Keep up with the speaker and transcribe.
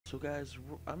So guys,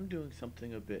 I'm doing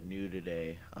something a bit new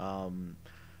today.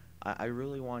 I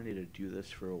really wanted to do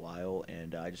this for a while,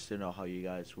 and I just didn't know how you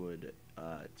guys would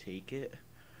take it.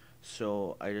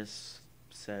 So I just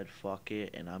said fuck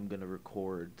it, and I'm gonna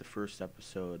record the first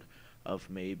episode of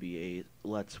maybe a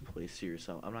Let's Play series.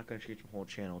 I'm not gonna change my whole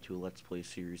channel to a Let's Play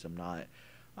series. I'm not.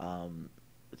 Um,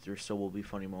 there still will be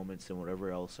funny moments and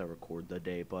whatever else I record the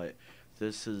day, but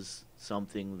this is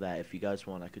something that if you guys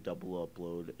want, I could double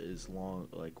upload as long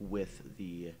like with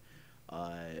the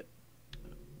uh,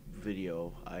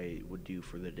 video I would do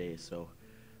for the day. So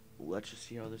let's just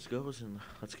see how this goes and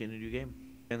let's get into a new game.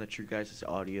 And that your guys'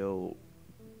 audio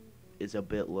is a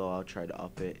bit low. I'll try to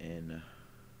up it in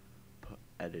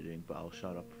editing, but I'll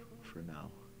shut up for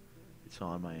now. It's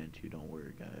on my end too. Don't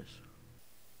worry, guys.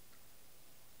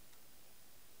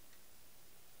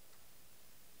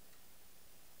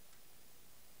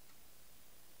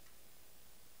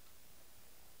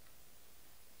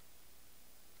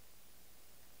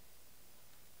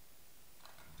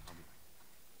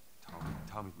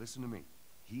 Tommy, listen to me.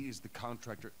 He is the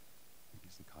contractor.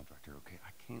 He's the contractor, okay?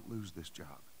 I can't lose this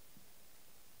job.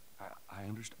 I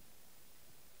understand.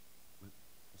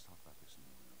 Let's talk about this in the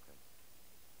morning, okay?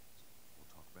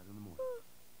 We'll talk about it in the morning.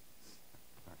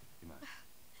 All right, good night.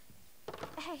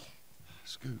 Hey.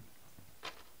 Scoot.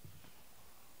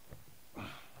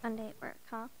 Monday at work,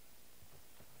 huh?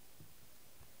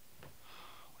 What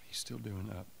are you still doing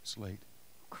up? It's late.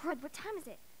 Crud, what time is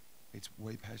it? It's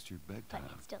way past your But bedtime.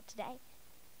 it's still today.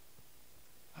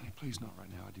 Honey, please not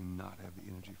right now. I do not have the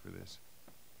energy for this.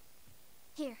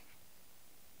 Here,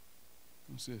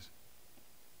 What's this?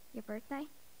 your birthday?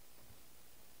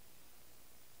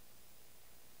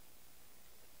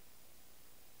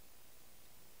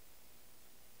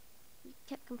 You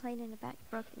kept complaining about your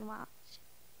broken watch.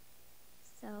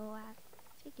 So I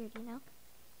figured, you know.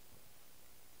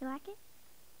 You like it?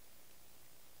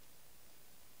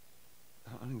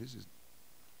 Honey, this is...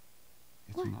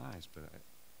 It's What? nice, but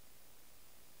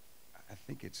I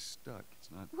think it's stuck.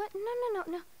 It's not... What?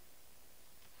 No.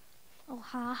 Oh,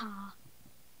 ha ha.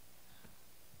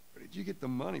 Where did you get the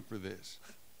money for this?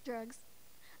 Drugs.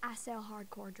 I sell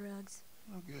hardcore drugs.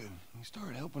 Oh, good. You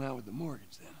started helping out with the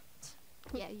mortgage then.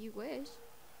 Yeah, you wish.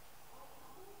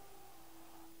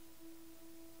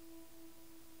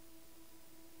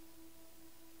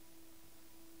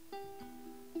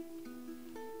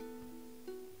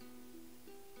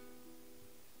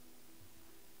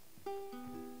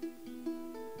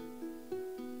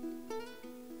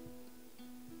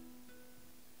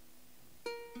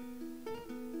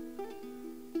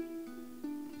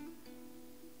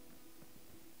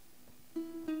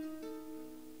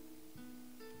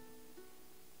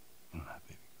 My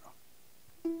baby girl.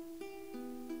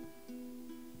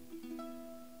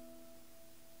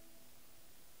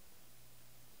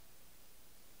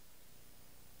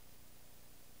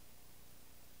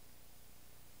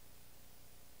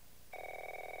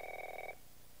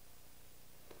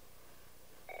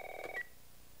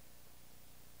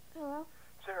 Hello?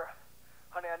 Sarah,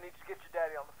 honey, I need to get your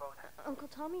daddy on the phone. Uncle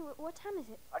Tommy, what time is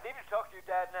it? I need to talk to your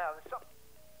dad now. There's something.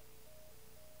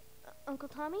 Uncle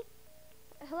Tommy?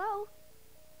 Hello?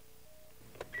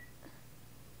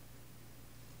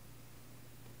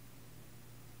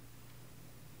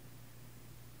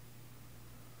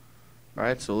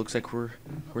 Alright, so it looks like we're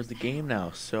at the game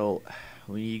now. So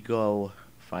we need to go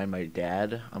find my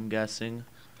dad, I'm guessing.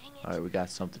 Dang it. Alright, we got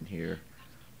something here.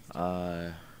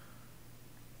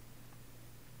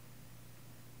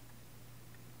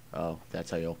 Oh,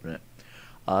 that's how you open it.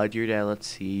 Dear Dad, let's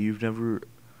see. You're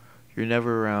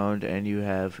never around, and you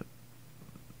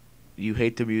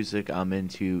hate the music I'm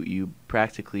into. You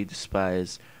practically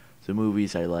despise the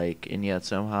movies I like, and yet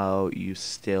somehow you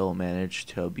still manage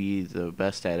to be the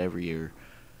best dad every year.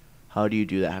 How do you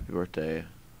do that? Happy birthday.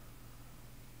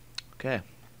 Okay.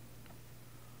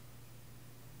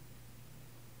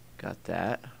 Got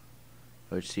that.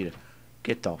 I just need to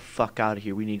get the fuck out of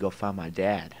here. We need to go find my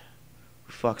dad. Where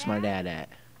the fuck's my dad at?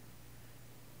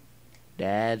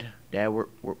 Dad,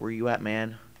 where you at,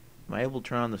 man? Am I able to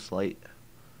turn on this light?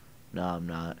 No, I'm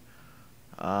not.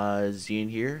 Is he in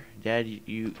here? Dad,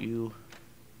 you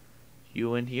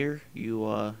in here?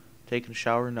 You, taking a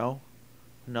shower? No?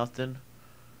 Nothing?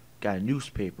 Got a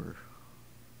newspaper.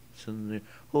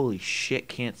 Holy shit,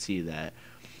 can't see that.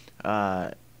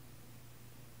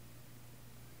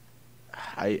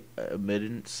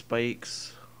 Admittance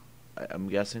spikes. I'm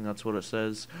guessing that's what it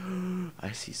says.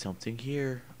 I see something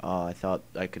here. Oh, I thought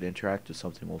I could interact with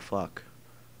something. Well, fuck.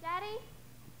 Daddy?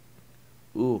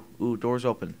 Ooh, door's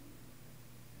open.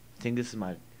 I think it's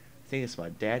my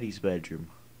daddy's bedroom.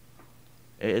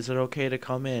 Is it okay to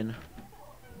come in?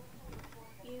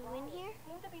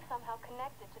 somehow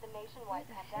connected to the nationwide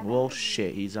pandemic. Well,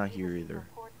 shit, he's not here either.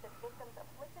 Reports that victims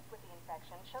afflicted with the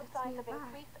infection show That's signs of nearby.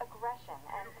 increased aggression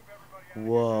and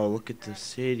Whoa, look at the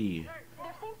city.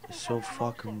 there seems to be It's so some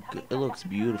fucking commotion good. coming It from looks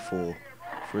beautiful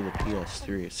for the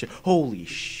PS3. Holy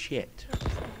shit.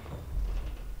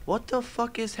 What the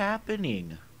fuck is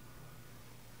happening?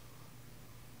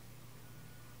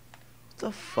 What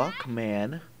the fuck,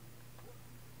 man?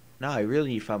 No, I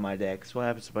really need to find my dad, because what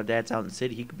happens if my dad's out in the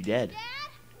city? He could be dead.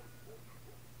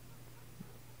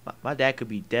 My dad could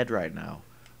be dead right now.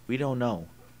 We don't know.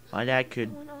 My dad What's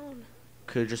going on?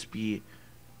 could just be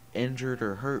injured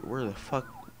or hurt. Where the fuck?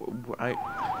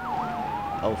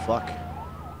 Oh fuck.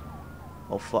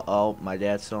 Oh, my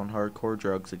dad's selling hardcore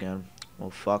drugs again.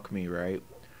 Well, fuck me, right?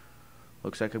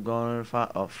 Looks like I'm going to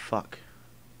find. Oh fuck.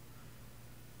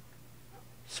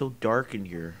 It's so dark in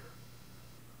here.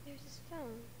 There's his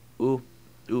phone.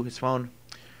 Ooh, his phone.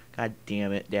 God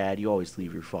damn it, Dad! You always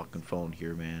leave your fucking phone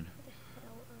here, man. Who the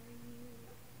hell are you?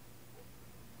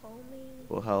 Call me.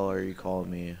 What the hell are you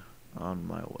calling me? On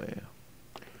my way.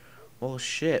 Well,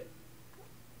 shit.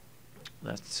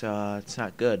 That's it's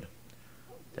not good.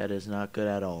 That is not good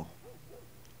at all.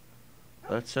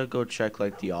 Let's go check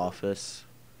like the office,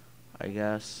 I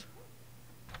guess.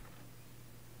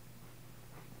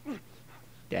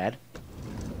 Dad?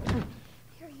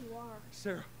 Here you are.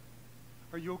 Sarah,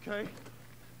 are you okay?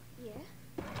 Yeah?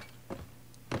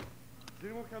 Did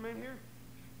anyone come in here?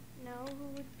 No, who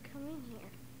would come in here?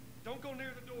 Don't go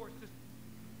near the doors. Just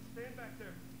stand back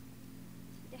there.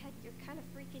 Dad, you're kind of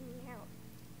freaking me out.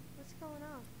 What's going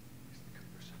on? It's the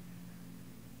Coopers.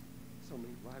 So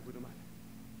many ride with them.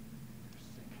 They're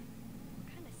sick.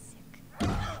 Kind of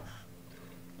sick.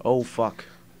 Oh fuck.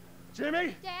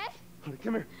 Jimmy! Dad? Honey,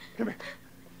 come here. Come here.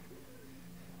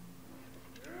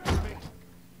 Jimmy!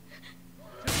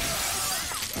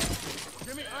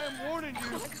 Jimmy, I am warning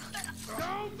you.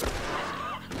 Don't!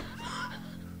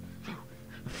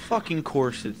 Fucking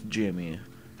course it's Jimmy.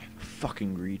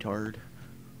 Fucking retard.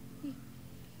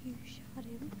 You shot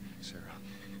him. Sarah,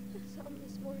 I saw him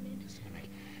this morning. listen to me.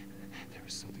 There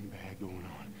is something bad going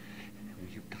on. And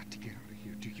you've got to get out of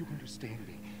here. Do you understand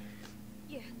me?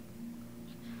 Yeah.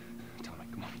 Tommy,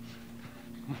 come on.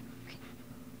 Come on.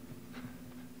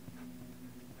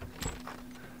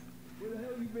 Where the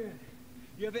hell you been?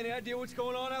 You have any idea what's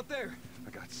going on out there? I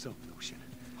got some notion.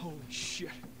 Holy shit.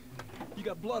 You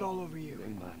got blood all over you. It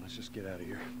ain't mine. Let's just get out of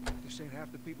here. They're saying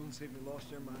half the people in the city lost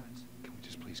their minds. Can we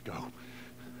just please go?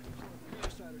 Other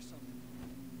side or something.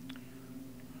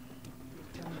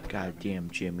 Goddamn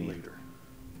Jimmy. Later.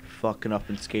 Fucking up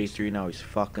in Skate 3, now he's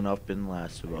fucking up in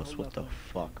Last of Us. What the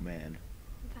fuck, man?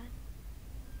 I'm fine.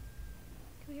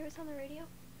 Can we hear us on the radio?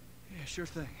 Yeah, sure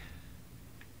thing.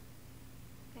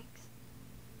 Thanks.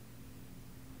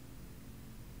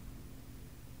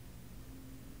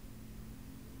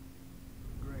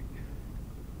 Great.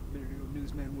 A minute ago,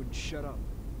 newsman wouldn't shut up.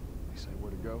 They say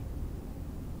where to go?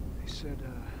 They said,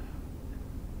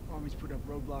 Army's put up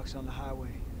roadblocks on the highway.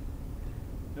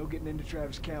 No getting into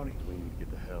Travis County. We need to get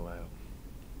the hell out.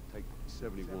 Take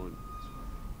 71.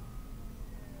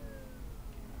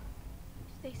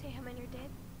 Did they say how many are dead?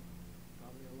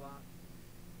 Probably a lot.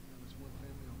 There was one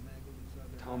family all mangled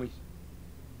inside their Tommy. house.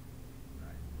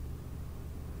 Right.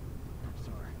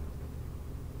 Sorry.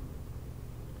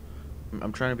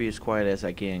 I'm trying to be as quiet as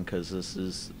I can because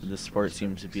this part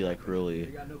seems to be like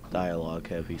really dialogue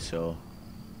heavy. So,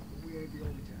 We ain't the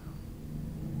only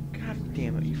town. god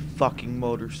damn it, you fucking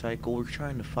motorcycle! We're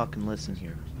trying to fucking listen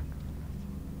here,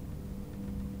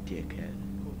 dickhead.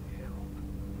 Holy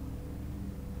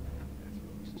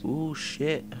hell. Ooh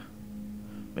shit,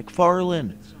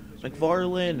 McFarlane,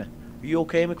 McFarlane, are you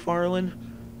okay, McFarlane?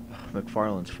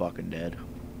 McFarlane's fucking dead.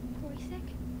 Corey sick?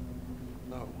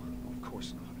 No, of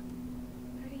course not.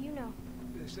 How do you know?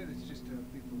 They said it's just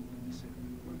people in the city.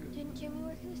 We're good. Didn't Jimmy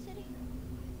work in the city?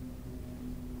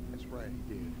 That's right,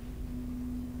 he did.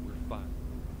 We're fine.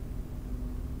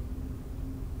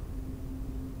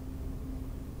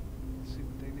 Let's see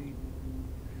what they need.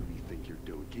 What do you think you're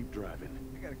doing? Keep driving.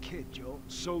 I got a kid, Joel.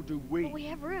 So do we. But we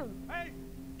have room. Hey!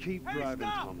 Keep Hey, driving,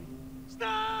 stop! Tommy.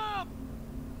 Stop!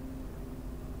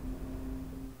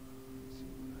 See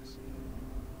what I see.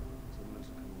 Someone else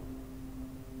will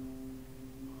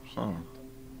come on.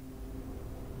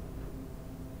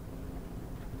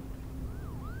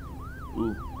 Huh.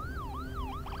 Ooh.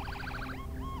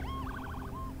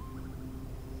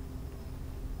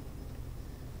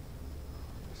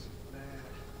 This is bad.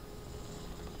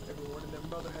 Everyone and their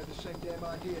mother had the same damn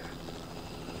idea.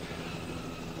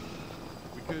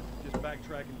 We good. Just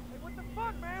backtracking. What the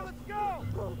fuck, man? Let's go!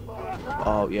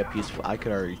 Oh, yeah, peaceful. I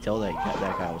could already tell that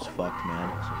guy was fucked,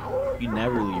 man. You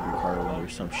never leave your car when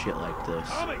there's some shit like this.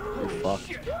 You're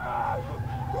fucked.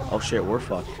 Oh shit, we're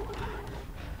fucked.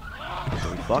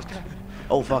 Are we fucked?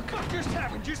 Oh fuck. Just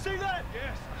happened. Did you see that?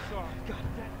 Yes, I saw it. God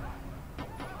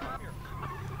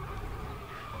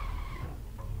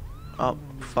damn. Oh,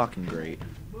 fucking great.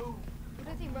 What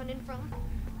is he running from?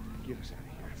 Get us out of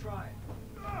here. Try it.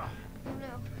 Oh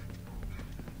no.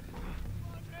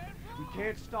 We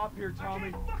can't stop here,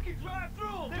 Tommy. Fucking drive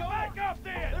through! Then back up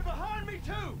there! They're behind me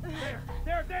too!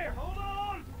 There! Hold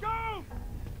on! Go!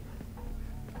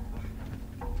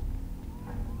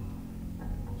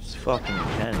 It's fucking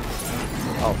intense.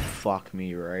 Oh, fuck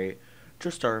me, right?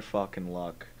 Just our fucking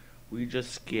luck. We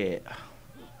just get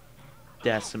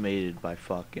decimated by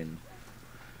fucking...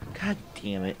 God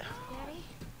damn it. Daddy?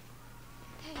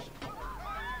 Hey.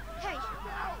 Hey.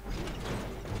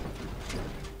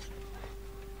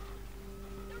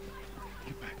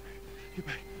 Get back, man. Get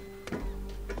back.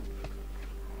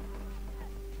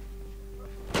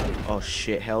 Oh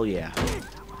shit, hell yeah.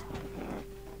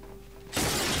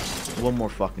 One more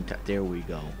fucking time. There we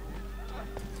go.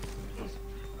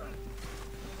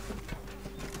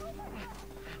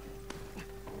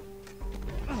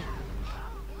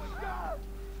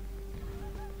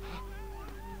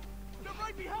 They're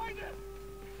right behind us!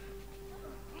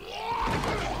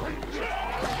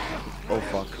 Oh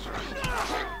fuck.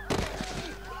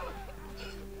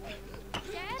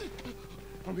 Dad?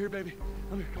 I'm here, baby.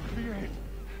 I'm here. Come on, give me your hand.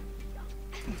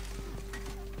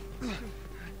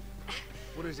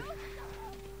 What is it?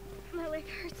 My leg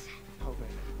hurts. Oh,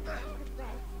 man.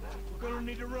 We're gonna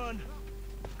need to run.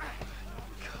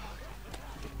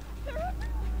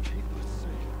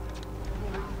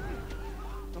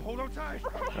 Now hold on tight.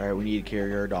 Alright, we need to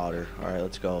carry our daughter. Alright,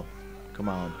 let's go. Come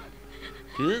on.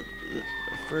 Dude,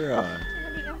 for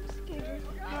Daddy, I'm scared.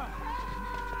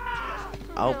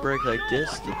 outbreak like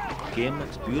this, the game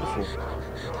looks beautiful.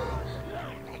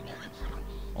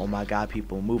 Oh my god,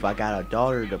 people move. I got a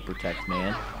daughter to protect,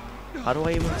 man. How do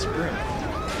I even sprint?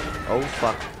 Oh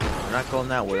fuck. We're not going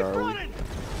that way, are we?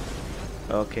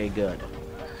 Okay, good.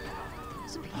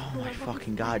 Some people Oh my over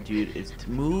fucking god, dude. It's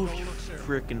to move, you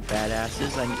freaking fat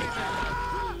asses.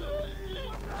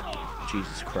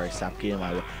 Jesus Christ, stop getting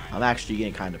my way. I'm actually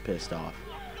getting kind of pissed off.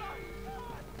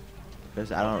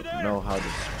 Because I don't know how to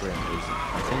sprint.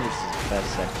 I think this is the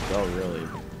best I can go, really.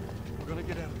 We're gonna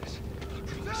get out of this.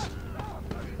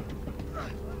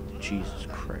 Jesus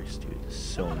Christ, dude, this is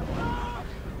so annoying.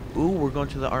 Ooh, we're going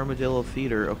to the Armadillo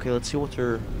Theater. Okay, let's see what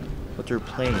they're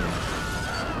playing.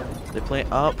 They're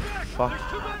playing up. Fuck.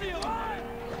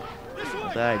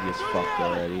 That idea is fucked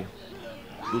already.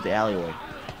 Ooh, the alleyway.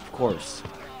 Of course.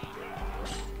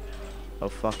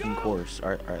 Of fucking course.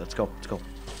 Alright, let's go. Let's go.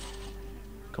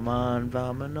 Come on,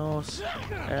 vamonos.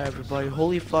 Everybody,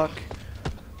 holy fuck.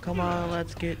 Come on,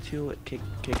 let's get to it. Kick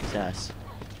his ass.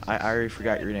 I already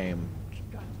forgot your name.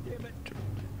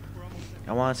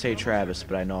 I want to say Travis,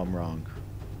 but I know I'm wrong.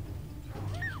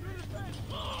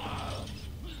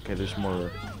 Okay, there's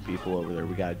more people over there.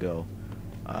 We gotta go.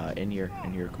 In here.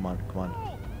 Come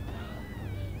on.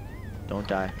 Don't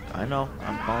die. I know.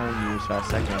 I'm following you as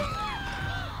fast as I can.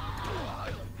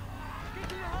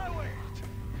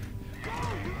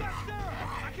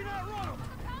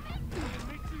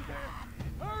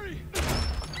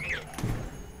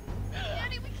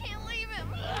 Daddy, we can't leave him.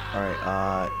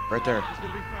 Alright, right there.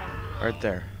 Right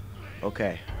there.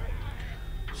 Okay.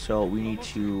 So we need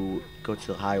to go to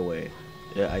the highway.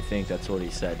 Yeah, I think that's what he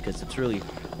said, because it's really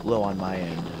low on my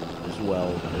end as well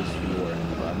as your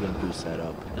end, but I'm going to boost that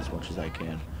up as much as I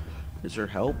can. Is there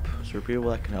help? Is there people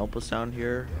that can help us down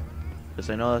here? Because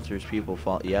I know that there's people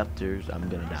fall. Yep, I'm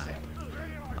going to die.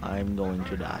 I'm going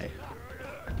to die.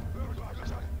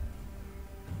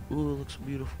 Ooh, it looks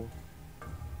beautiful.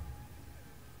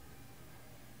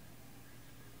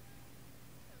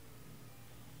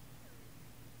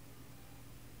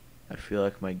 I feel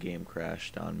like my game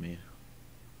crashed on me.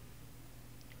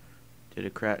 Did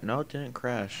it crash? No, it didn't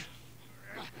crash.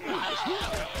 It's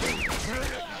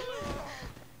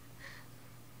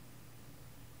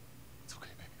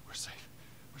okay, baby. We're safe.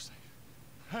 We're safe.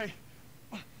 Hey,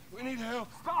 we need help.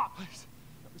 Stop! Please.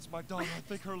 It's my daughter. I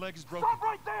think her leg is broken. Stop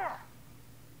right there!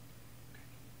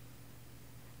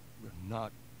 We're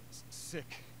not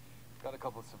sick. Got a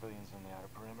couple of civilians on the outer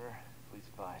perimeter. Please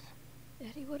advise.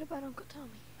 Daddy, what about Uncle Tommy?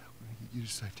 We're gonna get you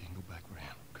to safety and go back where I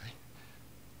am, okay?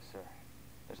 Sir,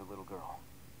 there's a little girl.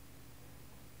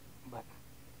 But...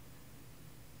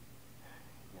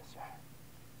 Yes, sir.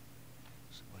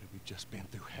 So what have we just been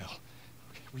through? Hell.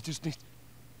 Okay, we just need...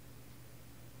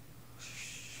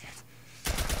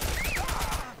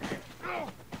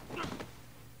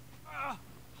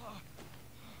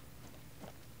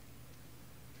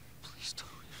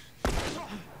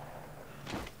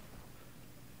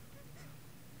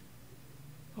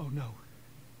 no.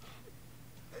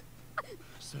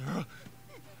 Sarah.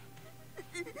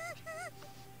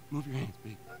 Move your hands,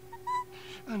 baby.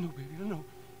 I know, baby, I know.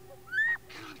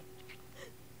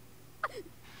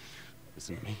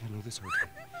 Listen to me, I know this hurts.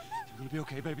 You're gonna be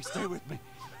okay, baby. Stay with me.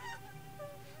 All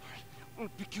right, I'm gonna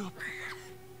pick you up.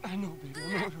 I know, baby,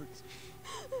 I know it hurts.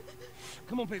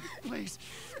 Come on, baby, please.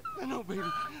 I know, baby,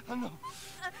 I know.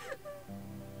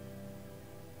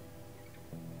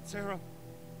 Sarah.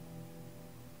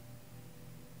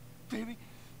 Baby.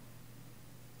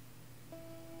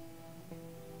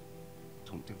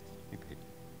 Don't do this to me, baby.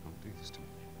 Don't do this to me.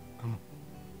 Come on.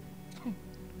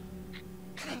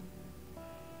 No.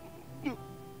 No.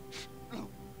 No.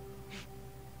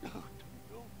 No.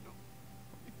 No.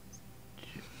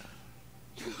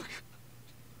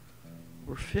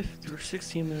 We're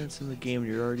 16 minutes in the game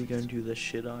and you're already gonna do this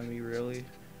shit on me, really?